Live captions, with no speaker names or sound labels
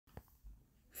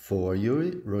For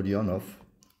Jurij Rodionov,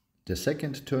 the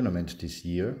second tournament this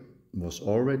year was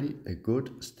already a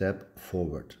good step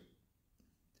forward.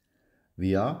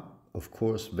 We are, of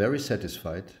course, very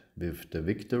satisfied with the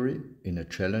victory in a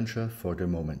challenger for the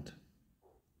moment.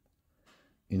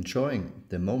 Enjoying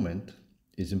the moment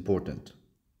is important,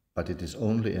 but it is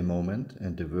only a moment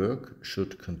and the work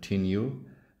should continue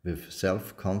with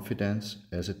self-confidence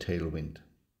as a tailwind.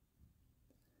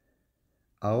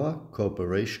 Our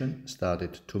cooperation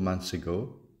started 2 months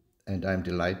ago and I'm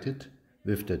delighted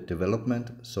with the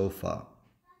development so far.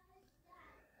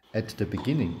 At the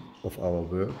beginning of our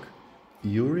work,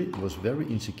 Jurij was very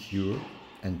insecure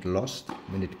and lost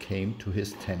when it came to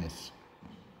his tennis.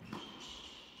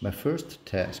 My first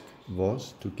task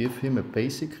was to give him a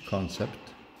basic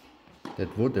concept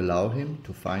that would allow him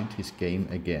to find his game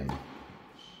again.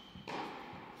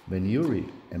 When Jurij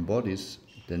embodies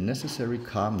the necessary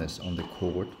calmness on the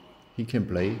court, he can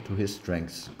play to his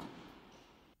strengths.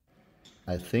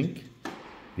 I think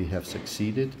we have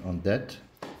succeeded on that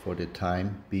for the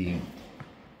time being.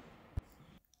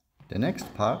 The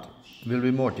next part will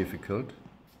be more difficult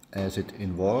as it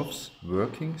involves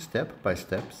working step by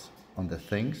steps on the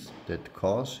things that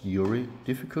cause Jurij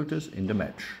difficulties in the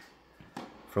match.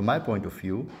 From my point of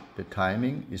view, the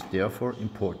timing is therefore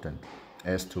important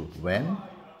as to when,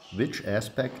 which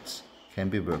aspects can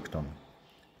be worked on.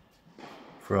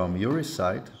 From Jurij's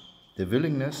side, the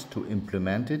willingness to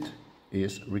implement it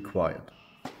is required.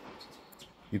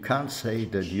 You can't say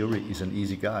that Jurij is an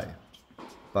easy guy,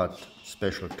 but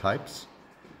special types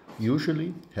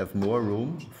usually have more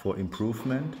room for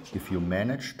improvement if you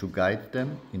manage to guide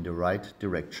them in the right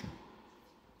direction.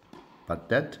 But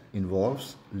that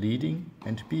involves leading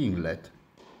and being led,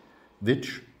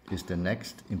 which is the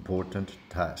next important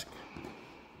task.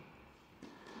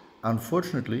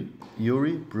 Unfortunately,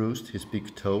 Jurij bruised his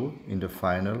big toe in the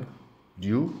final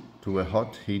due to a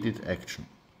hot heated action.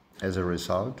 As a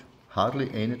result, hardly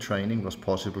any training was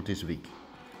possible this week.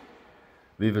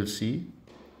 We will see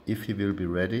if he will be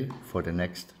ready for the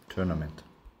next tournament.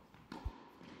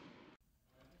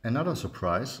 Another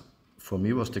surprise for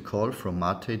me was the call from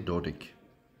Matej Dodig,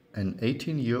 an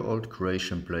 18-year-old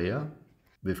Croatian player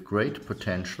with great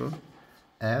potential,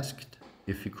 asked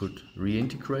if he could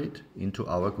reintegrate into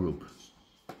our group.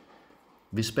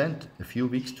 We spent a few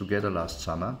weeks together last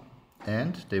summer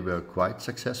and they were quite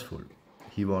successful.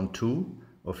 He won 2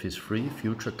 of his 3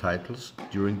 future titles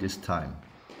during this time.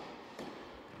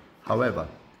 However,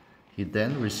 he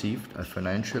then received a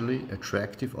financially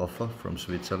attractive offer from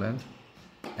Switzerland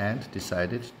and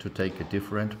decided to take a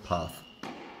different path.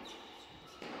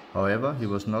 However, he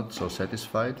was not so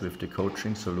satisfied with the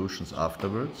coaching solutions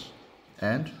afterwards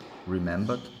and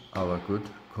remembered our good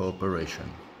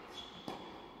cooperation.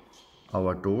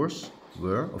 Our doors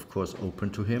were, of course,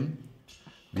 open to him.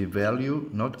 We value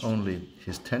not only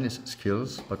his tennis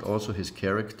skills but also his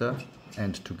character,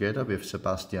 and together with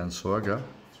Sebastian Sorger,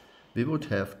 we would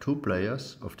have 2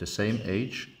 players of the same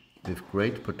age with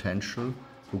great potential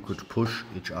who could push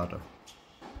each other.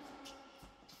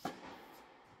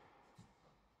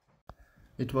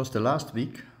 It was the last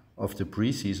week of the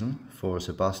preseason for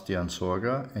Sebastian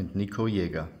Sorger and Nico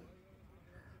Jäger.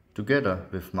 Together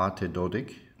with Matej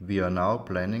Dodig, we are now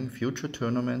planning future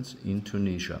tournaments in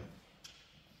Tunisia.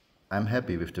 I'm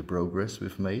happy with the progress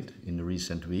we've made in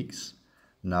recent weeks.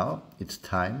 Now it's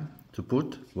time to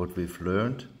put what we've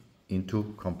learned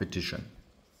into competition.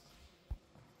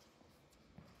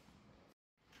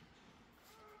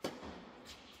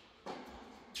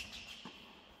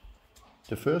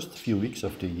 The first few weeks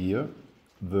of the year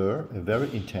were a very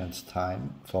intense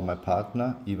time for my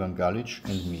partner Ivan Galic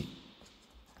and me.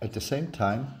 At the same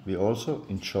time, we also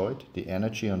enjoyed the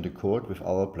energy on the court with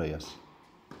our players.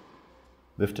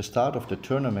 With the start of the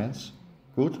tournaments,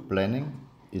 good planning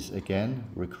is again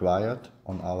required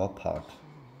on our part.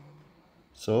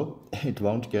 So it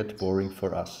won't get boring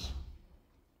for us.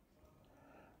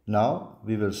 Now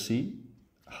we will see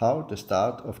how the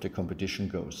start of the competition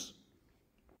goes.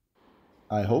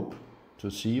 I hope to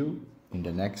see you in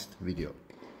the next video.